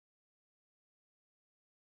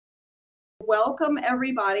welcome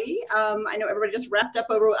everybody. I know everybody just wrapped up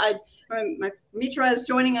over. Mitra is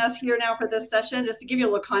joining us here now for this session. Just to give you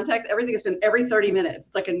a little context, everything has been every 30 minutes.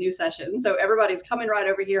 It's like a new session. So everybody's coming right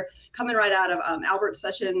over here, coming right out of Albert's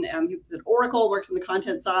session. He was at Oracle, works on the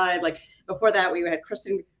content side. Like before that, we had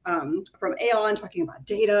Kristen from Aon talking about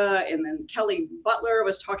data, and then Kelly Butler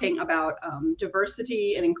was talking about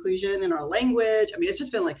diversity and inclusion in our language. I mean, it's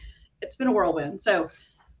just been like, it's been a whirlwind. So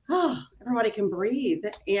everybody can breathe,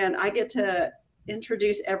 and I get to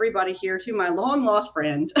introduce everybody here to my long lost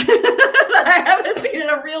friend that I haven't seen in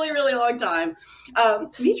a really, really long time,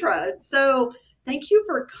 Mitra. So thank you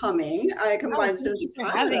for coming. I combined thank you for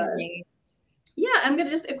having me. Yeah, I'm gonna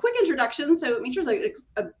just a quick introduction. So Mitra's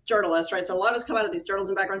a journalist, right? So a lot of us come out of these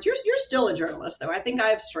journalism backgrounds. You're still a journalist, though. I think I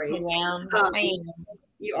have straight. I am.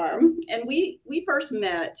 You are, and we first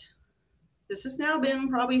met. This has now been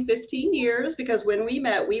probably 15 years, because when we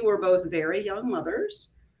met, we were both very young mothers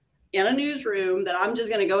in a newsroom that I'm just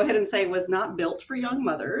going to go ahead and say was not built for young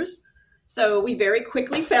mothers. So we very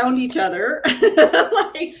quickly found each other.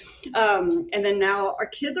 And then now our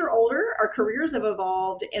kids are older, our careers have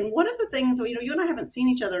evolved. And one of the things, you and I haven't seen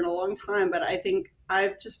each other in a long time, but I think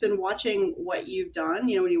I've just been watching what you've done.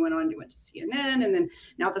 When you went to CNN, and then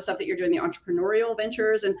now the stuff that you're doing, the entrepreneurial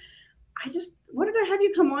ventures. And I just wanted to have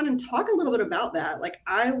you come on and talk a little bit about that. Like,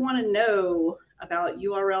 I want to know about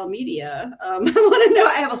URL Media. I want to know,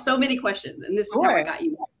 I have so many questions, and this is how I got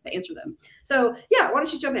you to answer them. So yeah, why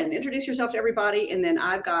don't you jump in, introduce yourself to everybody, and then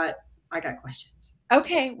I got questions.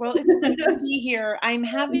 Okay, well, it's good to be here. I'm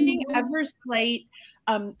having ever slight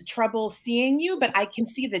trouble seeing you, but I can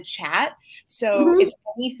see the chat. So if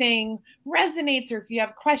anything resonates, or if you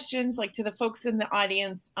have questions, like to the folks in the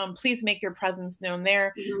audience, please make your presence known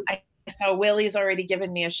there. I saw Willie's already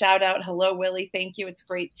given me a shout out. Hello, Willie. Thank you. It's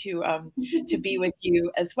great to be with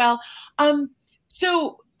you as well.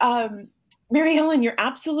 Mary Ellen, you're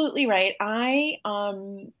absolutely right. I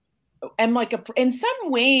am like in some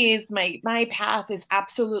ways, my path is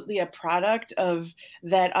absolutely a product of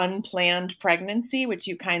that unplanned pregnancy, which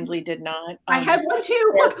you kindly did not. I had one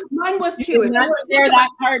too. Look, mine was too. Did not share that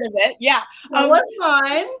part of it. Yeah. So was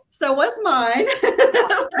mine. So was mine.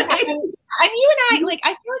 Right? And you and I feel like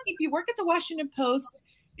if you work at the Washington Post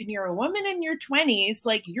and you're a woman in your 20s,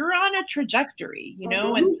 like you're on a trajectory,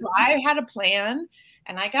 and so I had a plan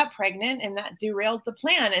and I got pregnant, and that derailed the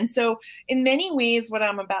plan. And so in many ways, what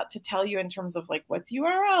I'm about to tell you in terms of like, what's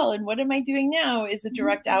URL and what am I doing now is a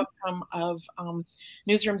direct outcome of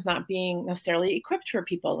newsrooms not being necessarily equipped for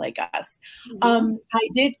people like us. I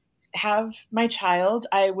did have my child.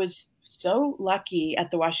 I was so lucky at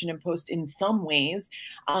the Washington Post in some ways.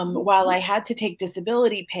 While I had to take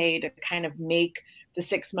disability pay to kind of make the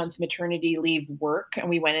 6-month maternity leave work, and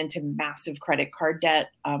we went into massive credit card debt,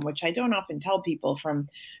 which I don't often tell people from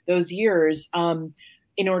those years,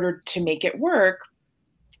 in order to make it work.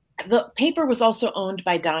 The paper was also owned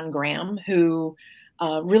by Don Graham, who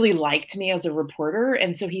really liked me as a reporter.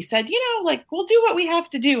 And so he said, we'll do what we have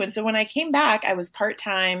to do. And so when I came back, I was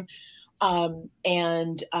part-time,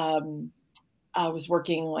 and I was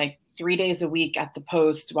working like 3 days a week at the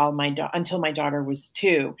Post until my daughter was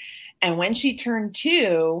 2. And when she turned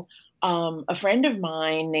 2, a friend of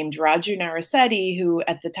mine named Raju Narasetti, who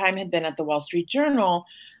at the time had been at the Wall Street Journal,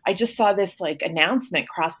 I just saw this like announcement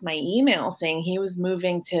cross my email saying he was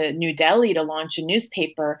moving to New Delhi to launch a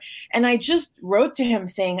newspaper. And I just wrote to him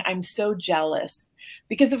saying, I'm so jealous,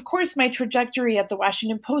 because of course my trajectory at the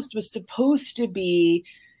Washington Post was supposed to be,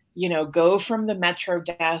 go from the Metro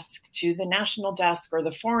desk to the national desk or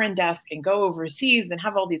the foreign desk and go overseas and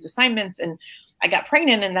have all these assignments. And I got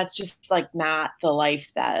pregnant, and that's just like not the life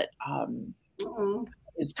that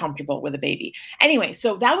is comfortable with a baby. Anyway,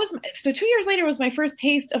 so 2 years later was my first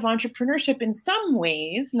taste of entrepreneurship in some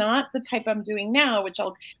ways, not the type I'm doing now, which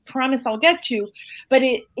I'll promise I'll get to, but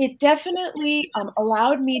it definitely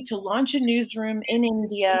allowed me to launch a newsroom in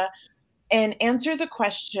India and answer the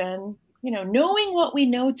question, knowing what we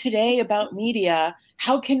know today about media,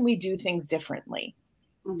 how can we do things differently?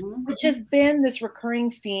 Which has been this recurring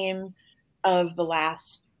theme of the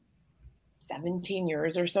last 17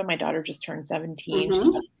 years or so. My daughter just turned 17, she's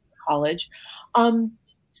in college.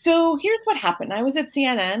 So here's what happened. I was at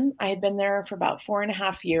CNN. I had been there for about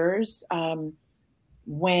 4.5 years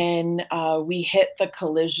when we hit the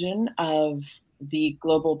collision of the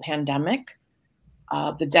global pandemic,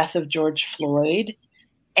 the death of George Floyd,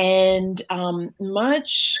 and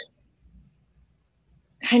much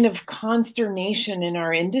kind of consternation in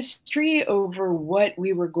our industry over what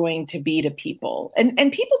we were going to be to people.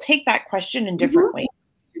 And people take that question in different ways.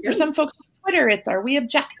 For some folks on Twitter, it's, are we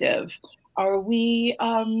objective? Are we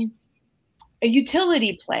a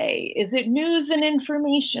utility play? Is it news and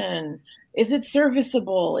information? Is it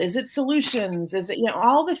serviceable? Is it solutions? Is it,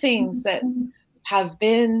 all the things that have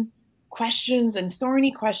been questions and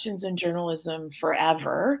thorny questions in journalism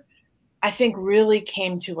forever, I think really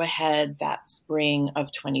came to a head that spring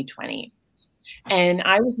of 2020. And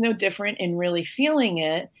I was no different in really feeling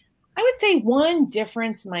it. I would say one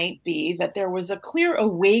difference might be that there was a clear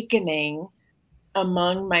awakening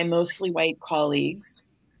among my mostly white colleagues.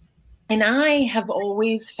 And I have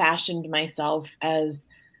always fashioned myself as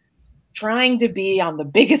trying to be on the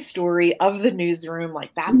biggest story of the newsroom,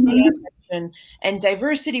 like that's the ambition. And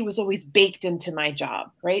diversity was always baked into my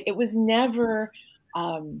job, right? It was never,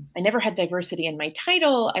 I never had diversity in my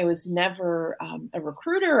title. I was never a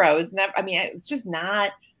recruiter. I was never, it was just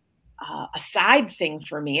not a side thing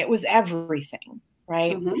for me. It was everything,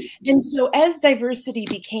 right? And so as diversity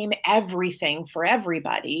became everything for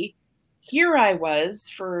everybody, here I was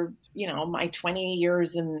for, my 20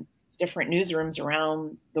 years in different newsrooms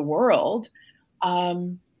around the world,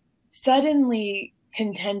 suddenly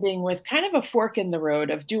contending with kind of a fork in the road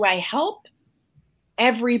of, do I help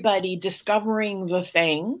everybody discovering the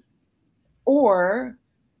thing, or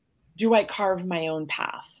do I carve my own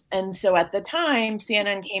path? And so at the time,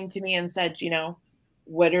 CNN came to me and said,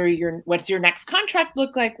 what's your next contract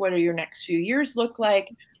look like? What do your next few years look like?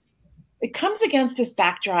 It comes against this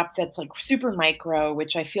backdrop that's like super micro,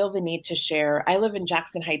 which I feel the need to share. I live in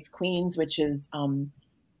Jackson Heights, Queens, which is the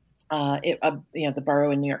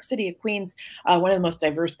borough in New York City of Queens, one of the most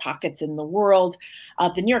diverse pockets in the world.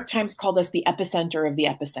 The New York Times called us the epicenter of the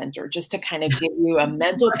epicenter, just to kind of give you a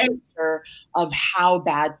mental picture of how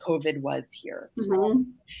bad COVID was here.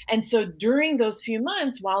 And so during those few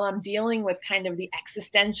months, while I'm dealing with kind of the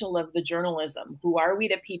existential of the journalism, who are we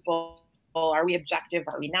to people? Are we objective?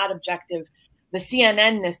 Are we not objective? The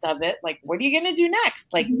CNN-ness of it, like, what are you going to do next?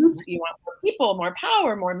 Like, you want more people, more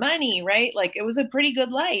power, more money, right? Like, it was a pretty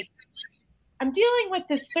good life. I'm dealing with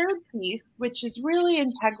this third piece, which is really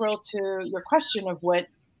integral to your question of what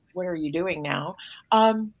are you doing now?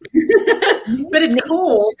 But it's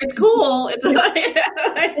cool. It's cool.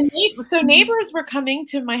 So neighbors were coming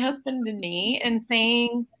to my husband and me and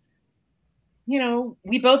saying,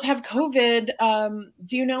 we both have COVID.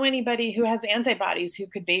 Do you know anybody who has antibodies who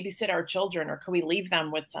could babysit our children, or could we leave them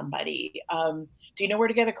with somebody? Do you know where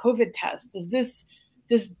to get a COVID test? Does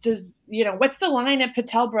what's the line at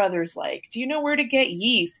Patel Brothers like? Do you know where to get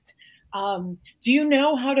yeast? Do you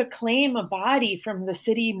know how to claim a body from the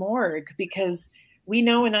city morgue? Because we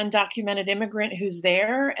know an undocumented immigrant who's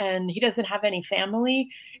there and he doesn't have any family,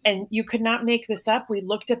 and you could not make this up. We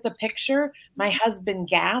looked at the picture. My husband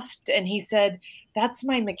gasped and he said, that's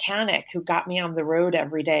my mechanic who got me on the road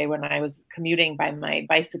every day when I was commuting by my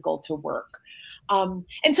bicycle to work. And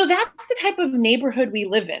so that's the type of neighborhood we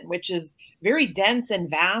live in, which is very dense and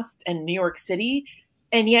vast and New York City,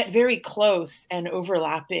 and yet very close and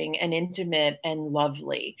overlapping and intimate and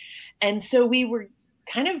lovely. And so we were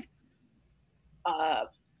kind of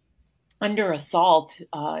under assault,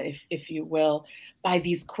 if you will, by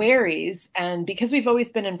these queries. And because we've always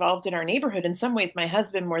been involved in our neighborhood, in some ways, my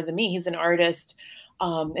husband more than me, he's an artist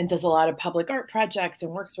and does a lot of public art projects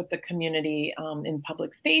and works with the community in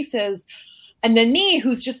public spaces. And then me,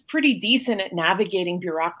 who's just pretty decent at navigating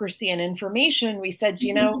bureaucracy and information, we said,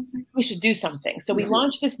 we should do something. So we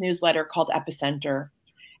launched this newsletter called Epicenter.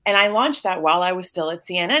 And I launched that while I was still at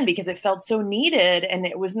CNN because it felt so needed. And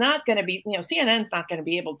it was not going to be, CNN's not going to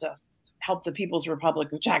be able to help the People's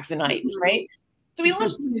Republic of Jackson Heights, right? So we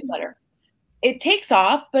launched the newsletter. It takes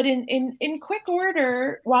off, but in quick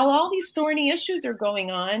order, while all these thorny issues are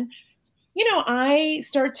going on, I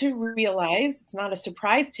start to realize, it's not a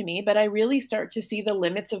surprise to me, but I really start to see the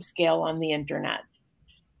limits of scale on the internet,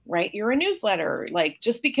 right? You're a newsletter. Like,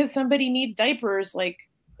 just because somebody needs diapers, like,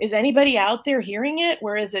 is anybody out there hearing it?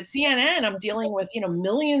 Whereas at CNN, I'm dealing with,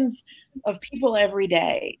 millions of people every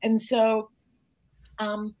day. And so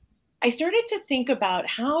I started to think about,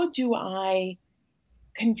 how do I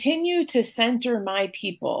continue to center my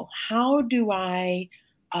people? How do I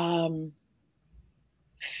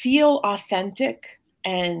feel authentic,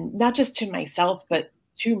 and not just to myself, but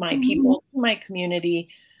to my people, to my community?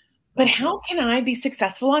 But how can I be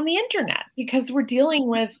successful on the internet? Because we're dealing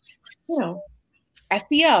with,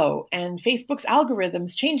 SEO and Facebook's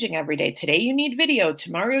algorithms changing every day. Today you need video,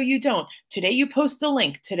 tomorrow you don't. Today you post the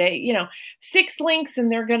link. Today, 6 links and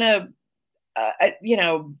they're going to,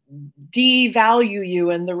 devalue you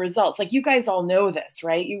and the results. Like, you guys all know this,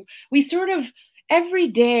 right? We sort of, every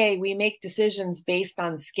day we make decisions based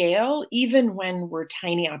on scale, even when we're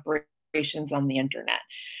tiny operations on the internet.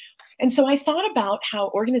 And so I thought about how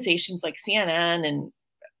organizations like CNN and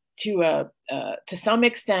to some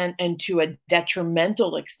extent and to a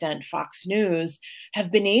detrimental extent, Fox News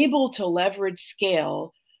have been able to leverage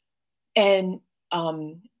scale, and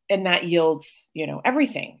that yields,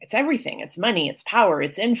 everything. It's everything. It's money, it's power,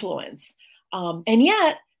 it's influence. And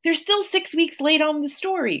yet they're still 6 weeks late on the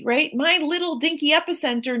story, right? My little dinky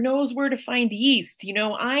epicenter knows where to find yeast.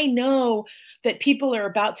 I know that people are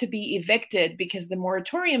about to be evicted because the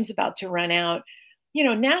moratorium's about to run out.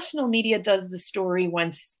 National media does the story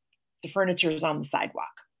once the furniture is on the sidewalk,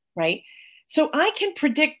 right? So I can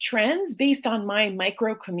predict trends based on my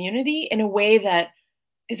micro community in a way that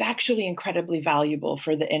is actually incredibly valuable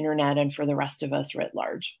for the internet and for the rest of us writ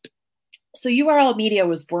large. So URL Media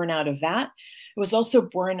was born out of that. It was also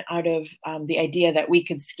born out of the idea that we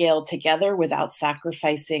could scale together without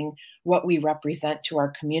sacrificing what we represent to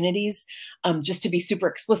our communities. Just to be super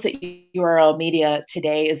explicit, URL Media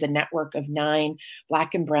today is a network of 9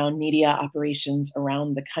 Black and brown media operations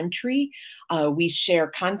around the country. We share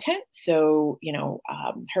content. So,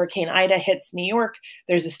 Hurricane Ida hits New York.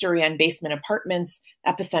 There's a story on basement apartments.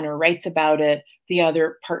 Epicenter writes about it. The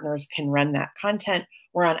other partners can run that content.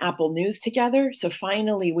 We're on Apple News together. So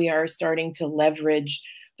finally, we are starting to leverage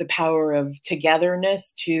the power of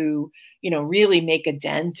togetherness to, really make a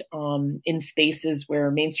dent in spaces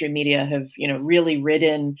where mainstream media have, really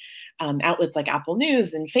ridden outlets like Apple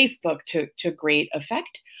News and Facebook to great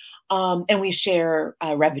effect. And we share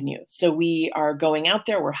revenue. So we are going out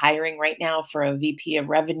there. We're hiring right now for a VP of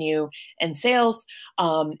revenue and sales.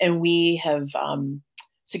 And we have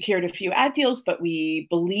secured a few ad deals, but we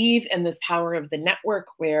believe in this power of the network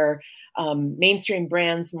where mainstream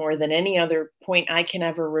brands, more than any other point I can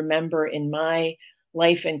ever remember in my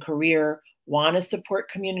life and career, want to support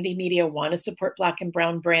community media, want to support Black and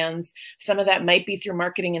brown brands. Some of that might be through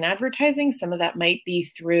marketing and advertising. Some of that might be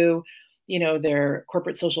through, their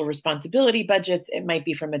corporate social responsibility budgets. It might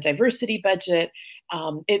be from a diversity budget.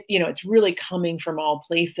 It's really coming from all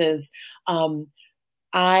places.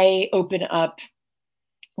 I open up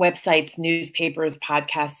websites, newspapers,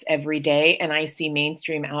 podcasts every day, and I see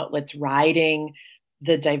mainstream outlets riding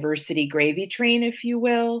the diversity gravy train, if you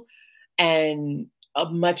will. And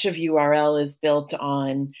much of URL is built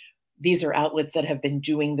on, these are outlets that have been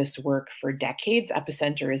doing this work for decades.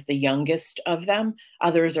 Epicenter is the youngest of them.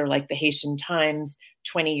 Others are like the Haitian Times,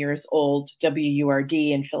 20 years old, WURD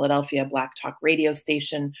in Philadelphia, Black Talk radio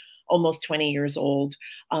station, almost 20 years old.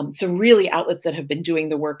 So really outlets that have been doing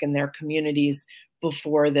the work in their communities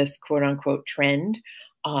before this quote unquote trend.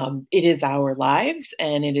 It is our lives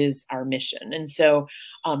and it is our mission. And so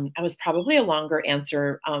I was probably a longer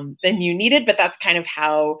answer than you needed, but that's kind of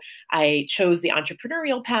how I chose the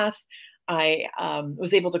entrepreneurial path. I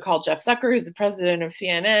was able to call Jeff Zucker, who's the president of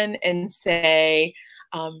CNN, and say,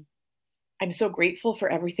 I'm so grateful for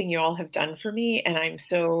everything you all have done for me. And I'm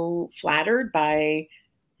so flattered by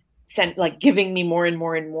giving me more and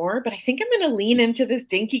more and more, but I think I'm going to lean into this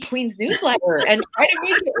Dinky Queens newsletter and try to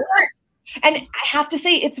make it work. And I have to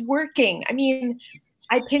say it's working. I mean,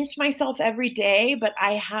 I pinch myself every day, but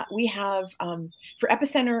we have for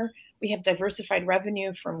Epicenter, we have diversified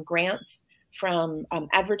revenue from grants, from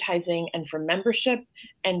advertising, and from membership,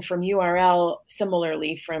 and from URL,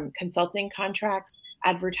 similarly from consulting contracts,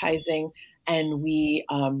 advertising, and we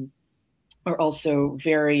are also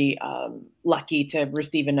very lucky to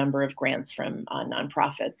receive a number of grants from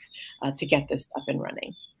nonprofits to get this up and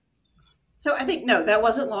running. So I think, no, that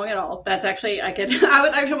wasn't long at all. That's actually, I'd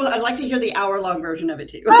like to hear the hour-long version of it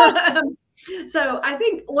too. So I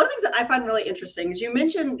think one of the things that I find really interesting is you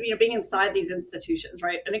mentioned, being inside these institutions,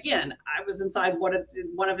 right? And again, I was inside one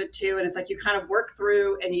of it too. And it's like, you kind of work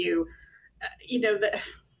through and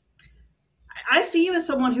I see you as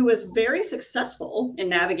someone who was very successful in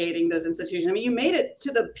navigating those institutions. I mean, you made it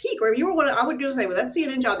to the peak where you were I would just say with that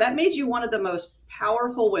CNN job, that made you one of the most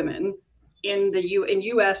powerful women in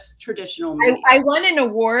U.S. traditional media. I won an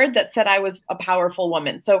award that said I was a powerful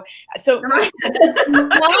woman. So right.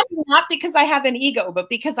 not because I have an ego, but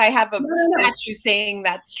because I have a statue saying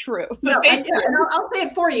that's true. So I'll say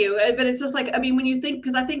it for you, but it's just like, I mean, when you think,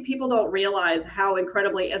 because I think people don't realize how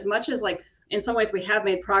incredibly, as much as like, in some ways we have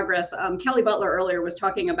made progress. Kelly Butler earlier was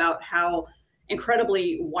talking about how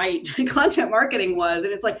incredibly white content marketing was.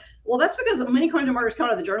 And it's like, well, that's because many content marketers come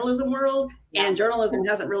out of the journalism world, and journalism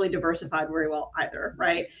hasn't really diversified very well either,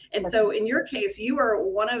 right? And so in your case, you are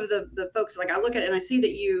one of the folks, like I look at it and I see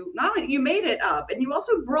that you, not only you made it up, and you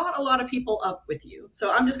also brought a lot of people up with you.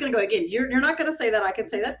 So I'm just gonna go again, you're not gonna say that, I can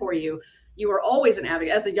say that for you. You were always an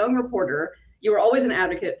advocate. As a young reporter, you were always an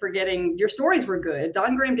advocate for getting, your stories were good.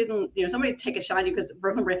 Don Graham didn't, somebody take a shot at you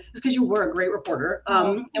because you were a great reporter.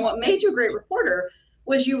 And what made you a great reporter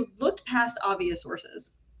was you looked past obvious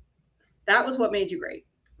sources. that was what made you great,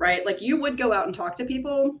 right? Like you would go out and talk to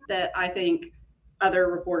people that I think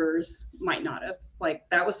other reporters might not have. Like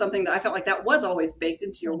that was something that I felt like that was always baked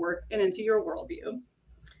into your work and into your worldview.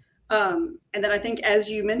 And then I think as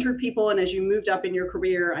you mentored people and as you moved up in your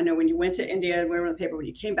career, I know when you went to India and went on the paper, when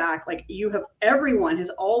you came back, like everyone has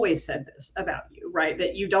always said this about you, right?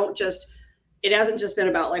 That you don't just, it hasn't just been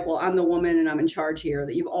about like, well, I'm the woman and I'm in charge here,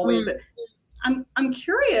 that you've always been. I'm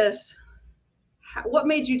curious, what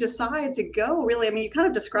made you decide to go really? I mean, you kind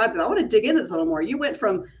of described it. I want to dig into this a little more. You went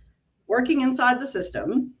from working inside the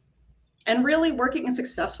system and really working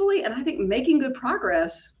successfully, and I think making good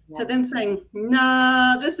progress, to then saying,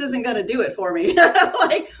 nah, this isn't going to do it for me.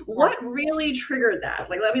 Like, what really triggered that?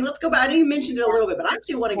 Like, I mean, let's go back. I know you mentioned it a little bit, but I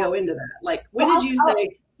actually want to go into that. Like, when did you say,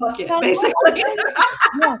 fuck it, basically?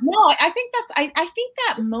 No, I think I think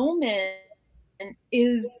that moment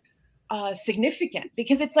is significant,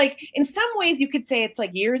 because it's like, in some ways you could say it's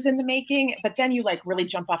like years in the making, but then you like really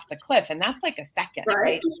jump off the cliff, and that's like a second,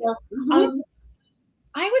 right? So,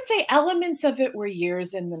 I would say elements of it were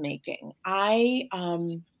years in the making. I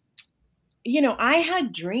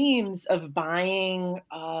had dreams of buying,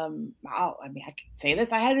 I mean, I could say this,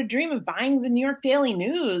 I had a dream of buying the New York Daily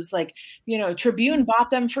News. Like, Tribune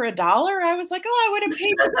bought them for $1. I was like, oh, I would have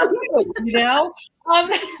paid for them, They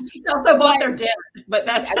also bought their debt, but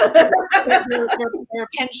that's their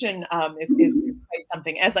pension is quite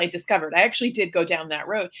something, as I discovered. I actually did go down that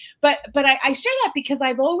road. But I share that because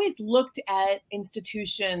I've always looked at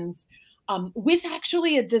institutions with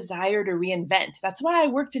actually a desire to reinvent. That's why I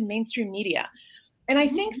worked in mainstream media. And I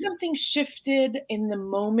think something shifted in the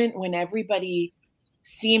moment when everybody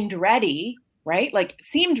seemed ready, right? Like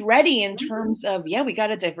seemed ready in terms of, yeah, we got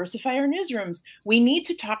to diversify our newsrooms. We need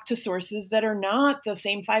to talk to sources that are not the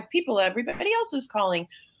same 5 people everybody else is calling.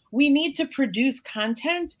 We need to produce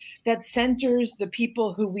content that centers the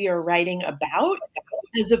people who we are writing about,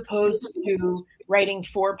 as opposed to writing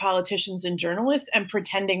for politicians and journalists and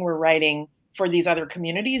pretending we're writing for these other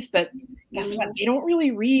communities. But guess what? They don't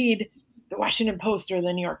really read the Washington Post or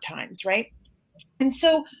the New York Times, right? And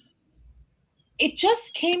so it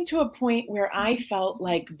just came to a point where I felt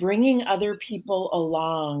like bringing other people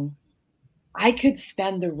along, I could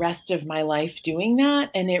spend the rest of my life doing that.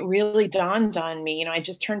 And it really dawned on me, I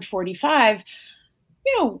just turned 45.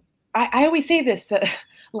 I always say this, that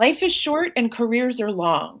life is short and careers are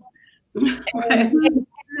long. And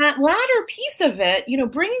that latter piece of it,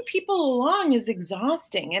 bringing people along is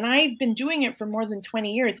exhausting. And I've been doing it for more than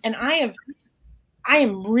 20 years. And I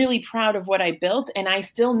am really proud of what I built. And I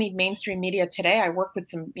still need mainstream media today. I work with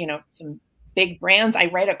some big brands. I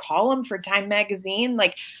write a column for Time Magazine.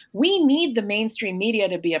 Like, we need the mainstream media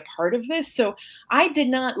to be a part of this. So I did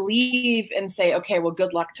not leave and say, okay, well,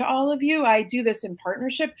 good luck to all of you. I do this in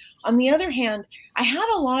partnership. On the other hand, I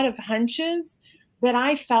had a lot of hunches that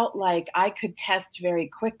I felt like I could test very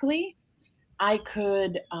quickly. I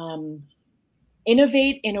could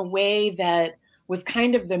innovate in a way that was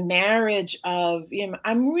kind of the marriage of,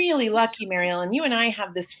 I'm really lucky, Mariel, and you and I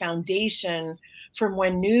have this foundation from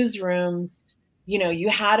when newsrooms, you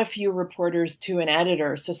had a few reporters to an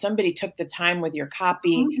editor. So somebody took the time with your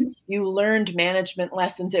copy. You learned management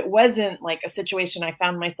lessons. It wasn't like a situation I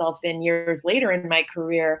found myself in years later in my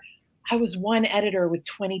career. I was one editor with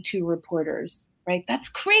 22 reporters, right? That's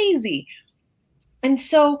crazy. And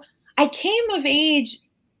so I came of age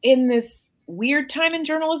in this weird time in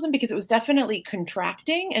journalism, because it was definitely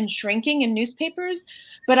contracting and shrinking in newspapers,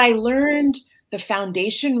 but I learned the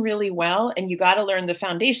foundation really well. And you got to learn the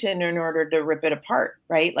foundation in order to rip it apart,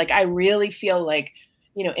 right? Like, I really feel like,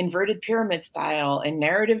 inverted pyramid style and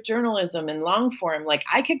narrative journalism and long form, like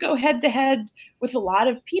I could go head to head with a lot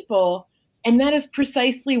of people. And that is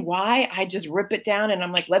precisely why I just rip it down and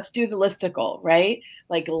I'm like, let's do the listicle, right?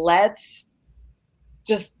 Like, let's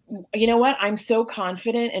just, what? I'm so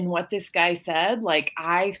confident in what this guy said. Like,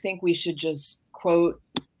 I think we should just quote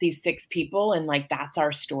these 6 people and like, that's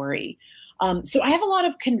our story. So I have a lot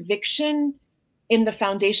of conviction in the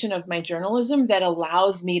foundation of my journalism that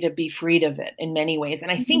allows me to be freed of it in many ways. And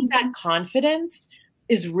I think that confidence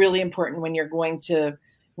is really important when you're going to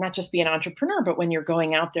not just be an entrepreneur, but when you're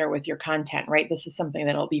going out there with your content, right? This is something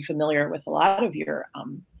that'll be familiar with a lot of your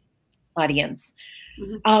audience.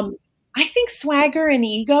 I think swagger and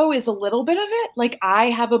ego is a little bit of it. Like, I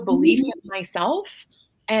have a belief in myself,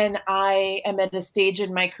 and I am at a stage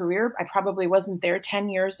in my career, I probably wasn't there 10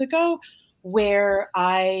 years ago, where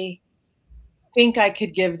I think I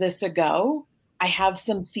could give this a go. I have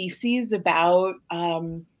some theses about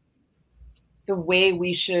the way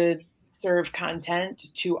we should serve content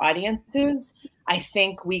to audiences. I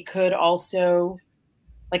think we could also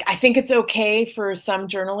like, I think it's okay for some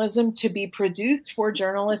journalism to be produced for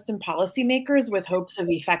journalists and policymakers with hopes of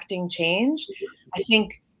effecting change. I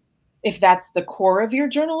think if that's the core of your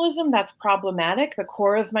journalism, that's problematic. The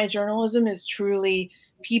core of my journalism is truly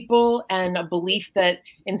people and a belief that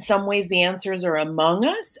in some ways the answers are among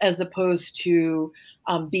us as opposed to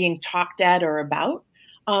being talked at or about.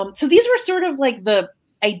 So these were sort of like the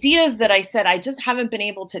ideas that I said, I just haven't been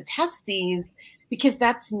able to test these because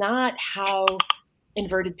that's not how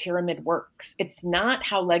inverted pyramid works. It's not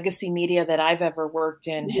how legacy media that I've ever worked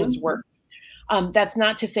in has worked. That's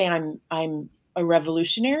not to say I'm a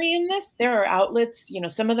revolutionary in this. There are outlets, you know,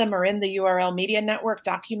 some of them are in the URL Media Network.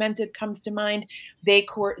 Documented comes to mind. They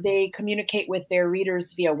communicate with their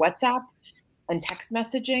readers via WhatsApp and text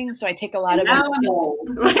messaging. So I take a lot of. Now I'm old.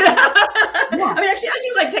 I mean, actually, I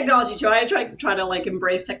do like technology too. I try to like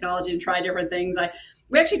embrace technology and try different things.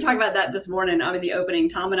 We actually talked about that this morning. In the opening,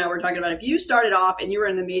 Tom and I were talking about if you started off and you were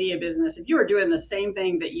in the media business, if you were doing the same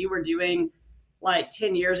thing that you were doing like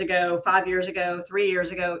 10 years ago, 5 years ago, 3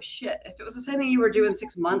 years ago, shit, if it was the same thing you were doing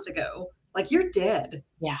 6 months ago, like you're dead.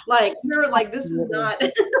 Yeah. Like you're like, this is not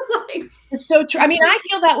like. It's so true. I mean, I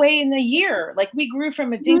feel that way in a year. Like we grew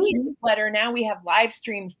from a dinky newsletter. Now we have live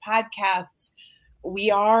streams, podcasts. We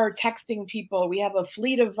are texting people. We have a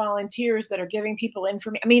fleet of volunteers that are giving people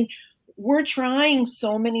information. I mean, we're trying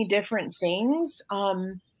so many different things.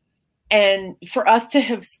 And for us to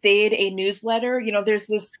have stayed a newsletter, you know, there's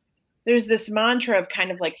this mantra of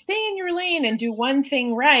kind of like stay in your lane and do one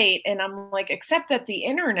thing right. And I'm like, except that the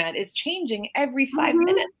internet is changing every 5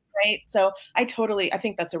 minutes, right? So I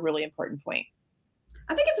think that's a really important point.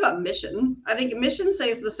 I think it's about mission. I think mission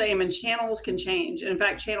stays the same and channels can change. And in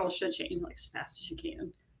fact, channels should change like as fast as you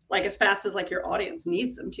can, like as fast as like your audience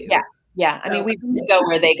needs them to. Yeah. Yeah. I mean, we go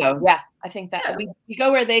where they go. Yeah. I think that we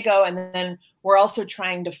go where they go. And then we're also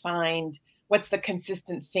trying to find what's the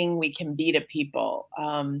consistent thing we can be to people.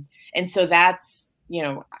 And so that's, you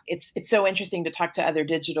know, it's so interesting to talk to other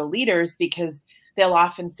digital leaders because they'll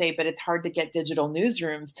often say, but it's hard to get digital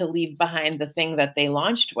newsrooms to leave behind the thing that they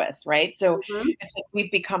launched with, right? So it's like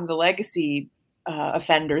we've become the legacy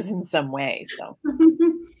offenders in some way. So well,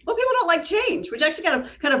 people don't like change, which actually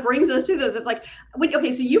kind of brings us to this. It's like,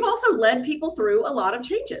 okay, so you've also led people through a lot of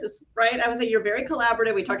changes, right? I would say you're very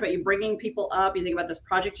collaborative. We talked about you bringing people up. You think about this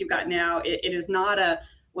project you've got now. It is not a,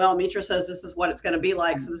 well, Mitra says this is what it's going to be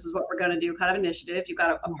like, so this is what we're going to do kind of initiative. You've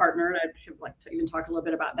got a partner, and I should like to even talk a little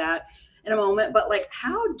bit about that in a moment. But like,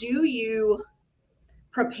 how do you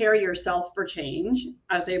prepare yourself for change?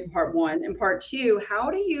 I say part one. And part two, how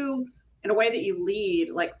do you, in a way that you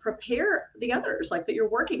lead, like prepare the others like that you're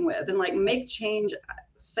working with and like make change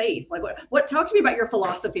safe? Like what talk to me about your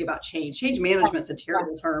philosophy about change. Change management's a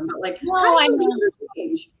terrible term, but like how do you lead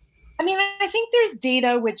change? I mean, I think there's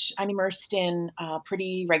data which I'm immersed in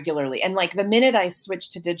pretty regularly. And like the minute I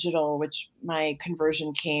switched to digital, which my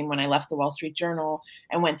conversion came when I left the Wall Street Journal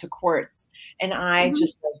and went to Quartz, and I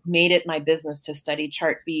just like, made it my business to study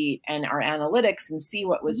Chartbeat and our analytics and see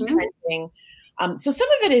what was trending. So some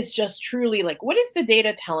of it is just truly like, what is the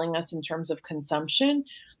data telling us in terms of consumption?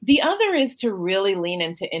 The other is to really lean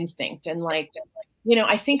into instinct. And like, you know,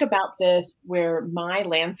 I think about this where my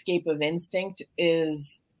landscape of instinct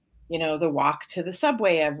is, you know, the walk to the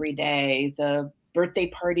subway every day, the birthday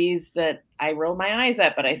parties that I roll my eyes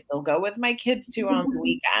at, but I still go with my kids to on the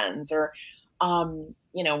weekends, or,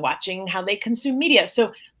 you know, watching how they consume media.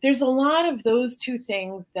 So there's a lot of those two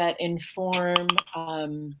things that inform,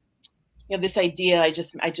 you know, this idea. I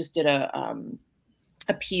just did a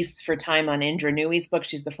piece for Time on Indra Nooyi's book.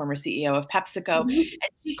 She's the former CEO of PepsiCo, and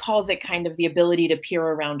she calls it kind of the ability to peer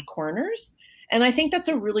around corners. And I think that's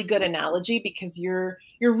a really good analogy because you're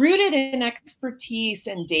rooted in expertise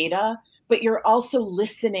and data, but you're also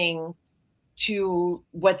listening to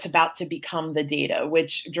what's about to become the data,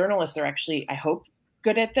 which journalists are actually, I hope,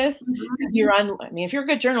 good at this. Because if you're a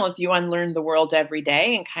good journalist, you unlearn the world every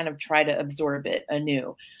day and kind of try to absorb it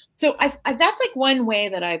anew. So that's like one way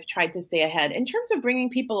that I've tried to stay ahead. In terms of bringing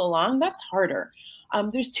people along, that's harder.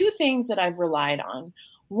 There's two things that I've relied on.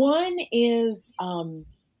 One is,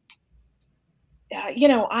 you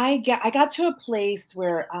know, I got to a place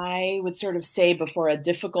where I would sort of say before a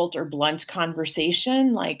difficult or blunt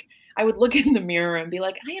conversation, like I would look in the mirror and be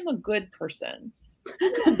like, I am a good person.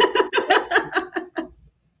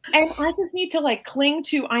 And I just need to like cling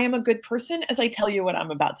to I am a good person as I tell you what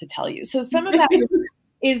I'm about to tell you. So some of that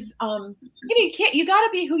is, you know, you got to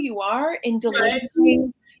be who you are in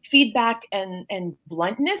delivering feedback and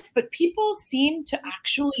bluntness, but people seem to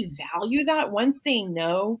actually value that once they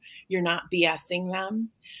know you're not BSing them.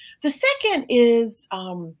 The second is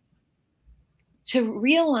to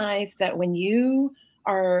realize that when you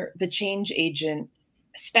are the change agent,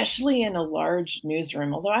 especially in a large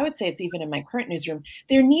newsroom, although I would say it's even in my current newsroom,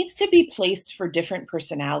 there needs to be place for different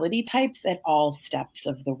personality types at all steps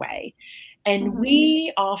of the way. And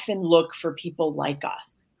we often look for people like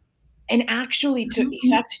us. And actually, to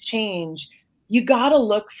effect change, you got to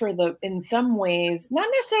look for in some ways, not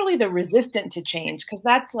necessarily the resistant to change, because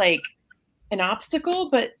that's like an obstacle,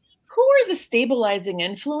 but who are the stabilizing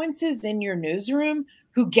influences in your newsroom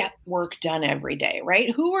who get work done every day,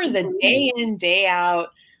 right? Who are the day in, day out,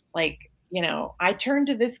 like, you know, I turn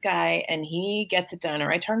to this guy and he gets it done,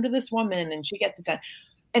 or I turn to this woman and she gets it done.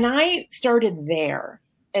 And I started there.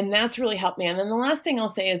 And that's really helped me. And then the last thing I'll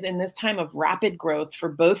say is, in this time of rapid growth for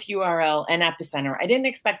both URL and Epicenter, I didn't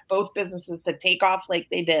expect both businesses to take off like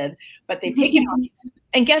they did, but they've taken off.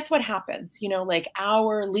 And guess what happens? You know, like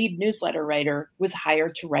our lead newsletter writer was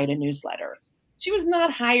hired to write a newsletter. She was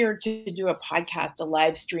not hired to do a podcast, a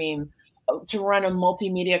live stream, to run a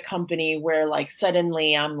multimedia company where like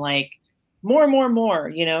suddenly I'm like more,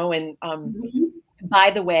 you know, and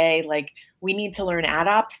by the way, like we need to learn ad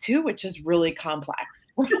ops too, which is really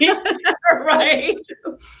complex. Right? Right.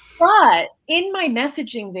 But in my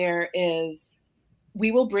messaging, there is,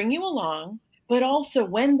 we will bring you along, but also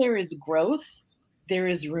when there is growth, there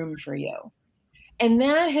is room for you. And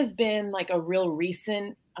that has been like a real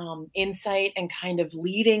recent insight, and kind of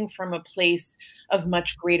leading from a place of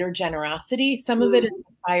much greater generosity. Some of it is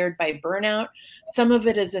inspired by burnout. Some of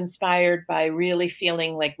it is inspired by really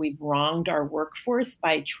feeling like we've wronged our workforce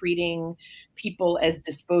by treating people as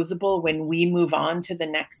disposable when we move on to the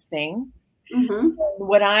next thing.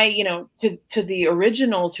 What I, you know, to the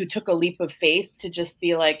originals who took a leap of faith to just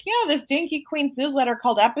be like, yeah, this Dinky Queens newsletter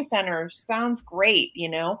called Epicenter sounds great, you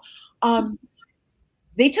know.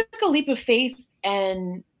 They took a leap of faith,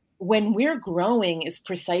 and when we're growing is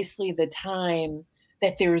precisely the time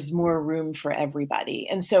that there's more room for everybody.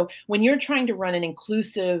 And so when you're trying to run an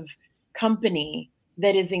inclusive company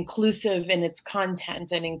that is inclusive in its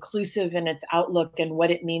content and inclusive in its outlook and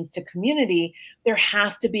what it means to community, there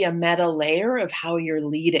has to be a meta layer of how you're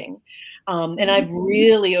leading. And I've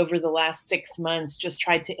really, over the last 6 months, just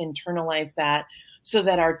tried to internalize that, so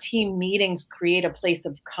that our team meetings create a place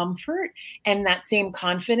of comfort, and that same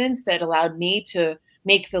confidence that allowed me to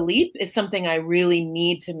make the leap is something I really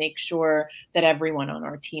need to make sure that everyone on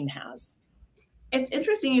our team has. It's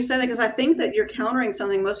interesting you said that, because I think that you're countering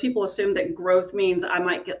something. Most people assume that growth means I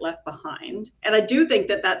might get left behind. And I do think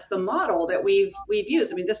that that's the model that we've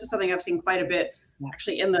used. I mean, this is something I've seen quite a bit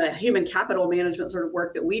actually in the human capital management sort of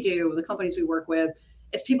work that we do, the companies we work with,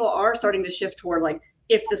 is people are starting to shift toward like,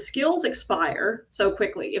 if the skills expire so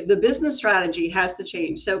quickly, if the business strategy has to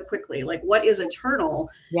change so quickly, like what is eternal?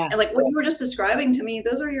 And like what you were just describing to me,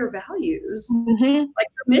 those are your values. Like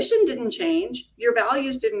the mission didn't change, your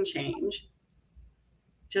values didn't change,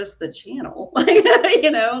 just the channel.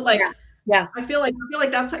 You know, like I feel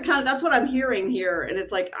like that's that's what I'm hearing here. And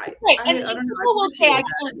it's like I don't know. People will say I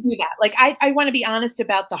can't do that. Like I want to be honest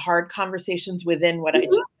about the hard conversations within what I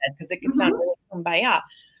just said, because it can sound really kumbaya.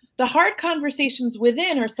 The hard conversations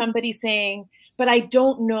within are somebody saying, but I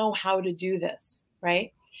don't know how to do this,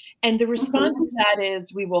 right? And the response to that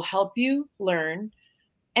is, we will help you learn.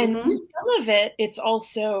 And some of it, it's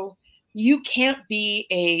also, you can't be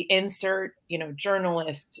a insert, you know,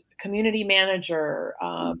 journalist, community manager,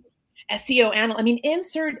 SEO analyst. I mean,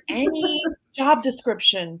 insert any job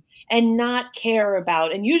description and not care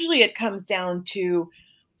about. And usually it comes down to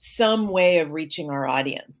some way of reaching our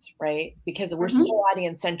audience, right? Because we're so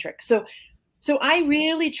audience centric. So I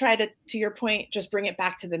really try to your point, just bring it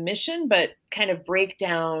back to the mission, but kind of break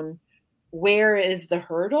down where is the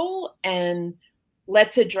hurdle, and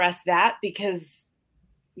let's address that, because,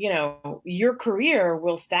 you know, your career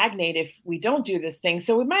will stagnate if we don't do this thing.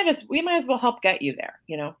 So we might as well help get you there,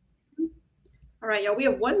 you know? All right, y'all, we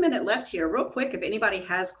have 1 minute left here. Real quick, if anybody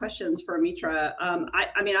has questions for Mitra,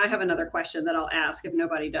 I mean, I have another question that I'll ask if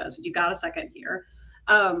nobody does. But you got a second here.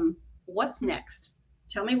 What's next?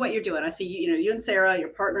 Tell me what you're doing. I see you and Sarah, you're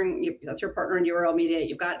partnering. That's your partner in URL Media.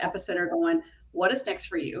 You've got Epicenter going. What is next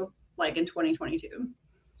for you, like in 2022?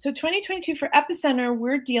 So 2022 for Epicenter,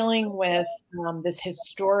 we're dealing with this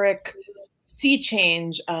historic sea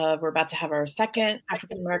change of, we're about to have our second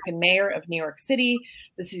African-American mayor of New York City.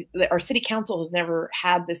 Our city council has never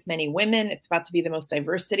had this many women. It's about to be the most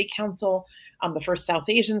diverse city council. The first South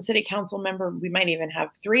Asian city council member. We might even have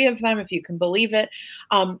 3 of them, if you can believe it.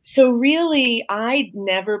 So really, I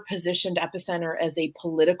never positioned Epicenter as a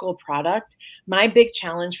political product. My big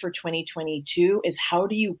challenge for 2022 is, how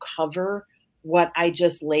do you cover what I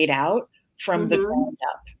just laid out from the ground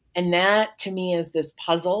up? And that, to me, is this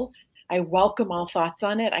puzzle. I welcome all thoughts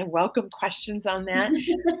on it. I welcome questions on that.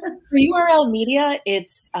 For URL Media,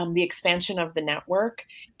 it's the expansion of the network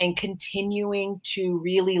and continuing to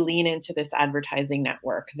really lean into this advertising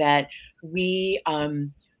network, that we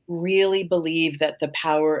really believe that the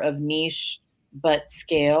power of niche but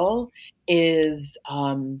scale is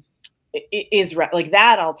like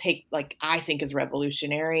that. I'll take, like, I think is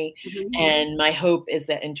revolutionary. Mm-hmm. And my hope is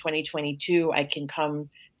that in 2022, I can come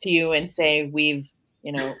to you and say, we've,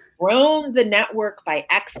 grown the network by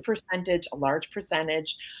X percentage, a large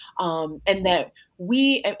percentage. And that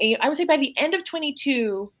I would say by the end of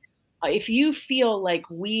 22, if you feel like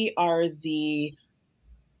we are the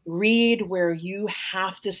read where you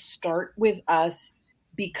have to start with us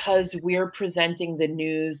because we're presenting the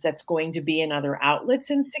news that's going to be in other outlets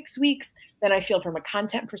in 6 weeks, then I feel from a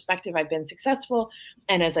content perspective, I've been successful.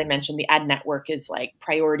 And as I mentioned, the ad network is like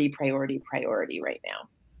priority right now.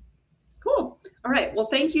 Cool. All right. Well,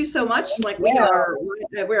 thank you so much. Like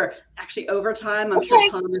we're actually over time. I'm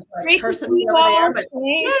sure Tom is like personally over there. But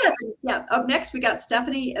yeah. Up next, we got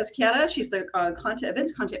Stephanie Esqueda. She's the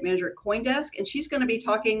events content manager at CoinDesk, and she's going to be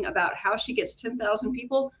talking about how she gets 10,000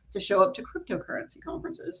 people to show up to cryptocurrency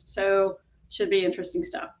conferences. So should be interesting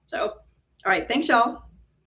stuff. So, all right. Thanks, y'all.